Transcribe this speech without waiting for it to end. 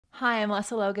Hi, I'm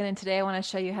Lesley Logan, and today I want to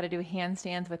show you how to do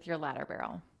handstands with your ladder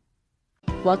barrel.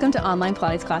 Welcome to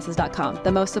OnlinePilatesClasses.com,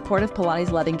 the most supportive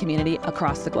Pilates loving community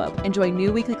across the globe. Enjoy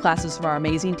new weekly classes from our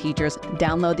amazing teachers.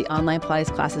 Download the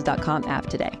OnlinePilatesClasses.com app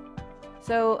today.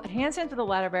 So handstands with a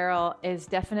ladder barrel is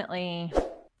definitely,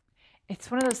 it's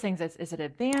one of those things that's, is it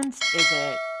advanced? Is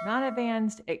it not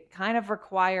advanced? It kind of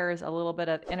requires a little bit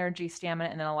of energy, stamina,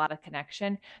 and then a lot of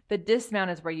connection. The dismount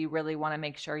is where you really want to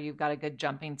make sure you've got a good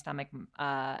jumping stomach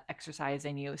exercise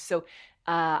in you. So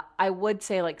I would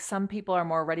say like some people are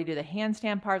more ready to do the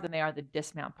handstand part than they are the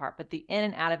dismount part, but the in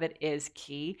and out of it is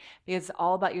key because it's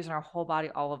all about using our whole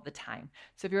body all of the time.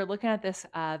 So if you're looking at this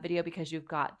video because you've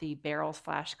got the barrels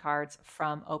flashcards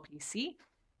from OPC,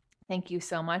 thank you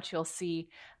so much. You'll see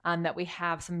that we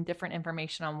have some different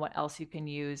information on what else you can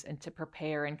use and to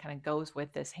prepare and kind of goes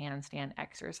with this handstand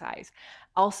exercise,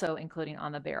 also including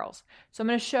on the barrels. So I'm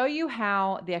going to show you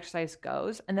how the exercise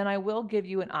goes, and then I will give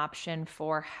you an option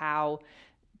for how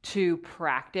to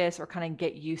practice or kind of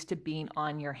get used to being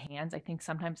on your hands. I think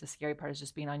sometimes the scary part is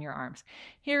just being on your arms.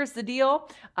 Here's the deal.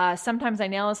 Sometimes I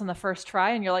nail this on the first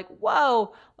try and you're like,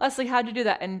 whoa, Lesley, how'd you do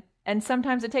that? And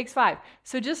sometimes it takes 5.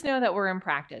 So just know that we're in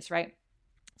practice, right?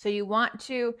 So you want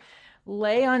to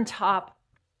lay on top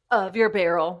of your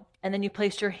barrel and then you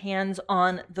place your hands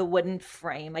on the wooden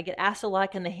frame. I get asked a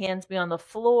lot, can the hands be on the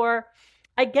floor?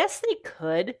 I guess they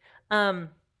could,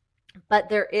 but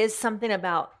there is something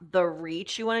about the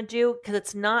reach you want to do because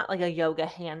it's not like a yoga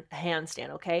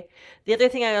handstand, okay? The other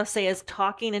thing I'll say is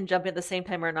talking and jumping at the same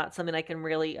time are not something I can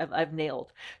really, I've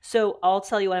nailed. So I'll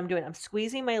tell you what I'm doing. I'm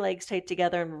squeezing my legs tight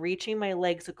together and reaching my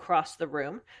legs across the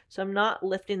room. So I'm not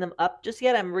lifting them up just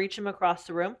yet. I'm reaching them across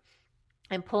the room.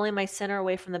 I'm pulling my center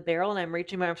away from the barrel and I'm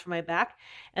reaching my arms from my back.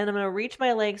 And I'm going to reach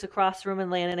my legs across the room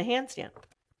and land in a handstand.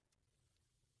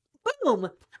 Boom!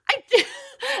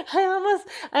 I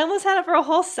almost had it for a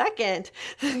whole second.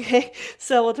 Okay,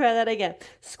 so we'll try that again.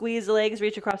 Squeeze the legs,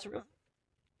 reach across the room,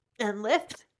 and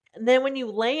lift. And then when you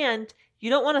land, you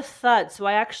don't want to thud. So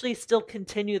I actually still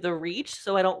continue the reach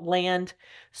so I don't land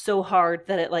so hard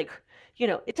that it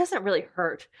it doesn't really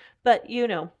hurt. But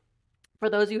for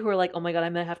those of you who are like, oh my God,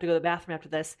 I'm going to have to go to the bathroom after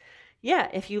this. Yeah,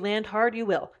 if you land hard, you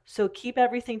will. So keep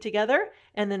everything together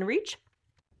and then reach.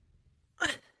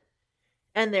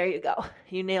 And there you go.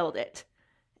 You nailed it.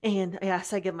 And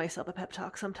yes, I give myself a pep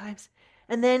talk sometimes.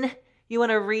 And then you want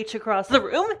to reach across the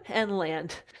room and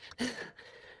land.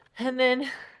 And then,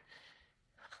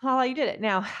 voila, you did it.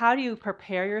 Now, how do you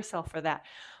prepare yourself for that?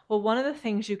 Well, one of the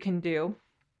things you can do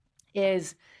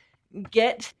is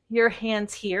get your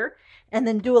hands here and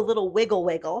then do a little wiggle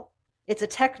wiggle. It's a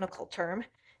technical term.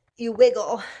 You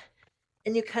wiggle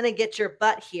and you kind of get your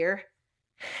butt here.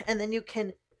 And then you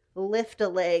can lift a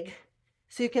leg.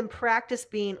 So you can practice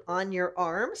being on your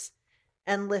arms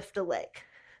and lift a leg,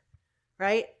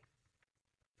 right?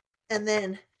 And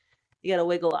then you got to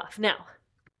wiggle off. Now,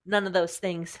 none of those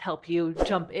things help you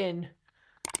jump in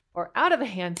or out of a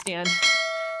handstand,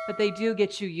 but they do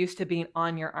get you used to being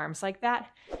on your arms like that.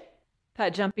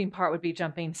 That jumping part would be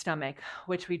jumping stomach,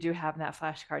 which we do have in that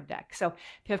flashcard deck. So if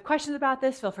you have questions about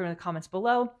this, feel free in the comments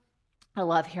below. I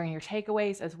love hearing your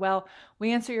takeaways as well.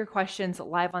 We answer your questions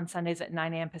live on Sundays at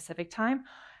 9 a.m. Pacific time.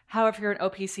 However, if you're an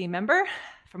OPC member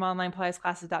from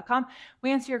OnlinePilatesClasses.com,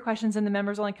 we answer your questions in the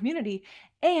members only community,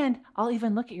 and I'll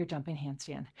even look at your jumping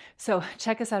handstand. So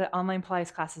check us out at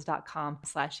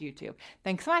OnlinePilatesClasses.com/YouTube.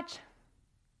 Thanks so much.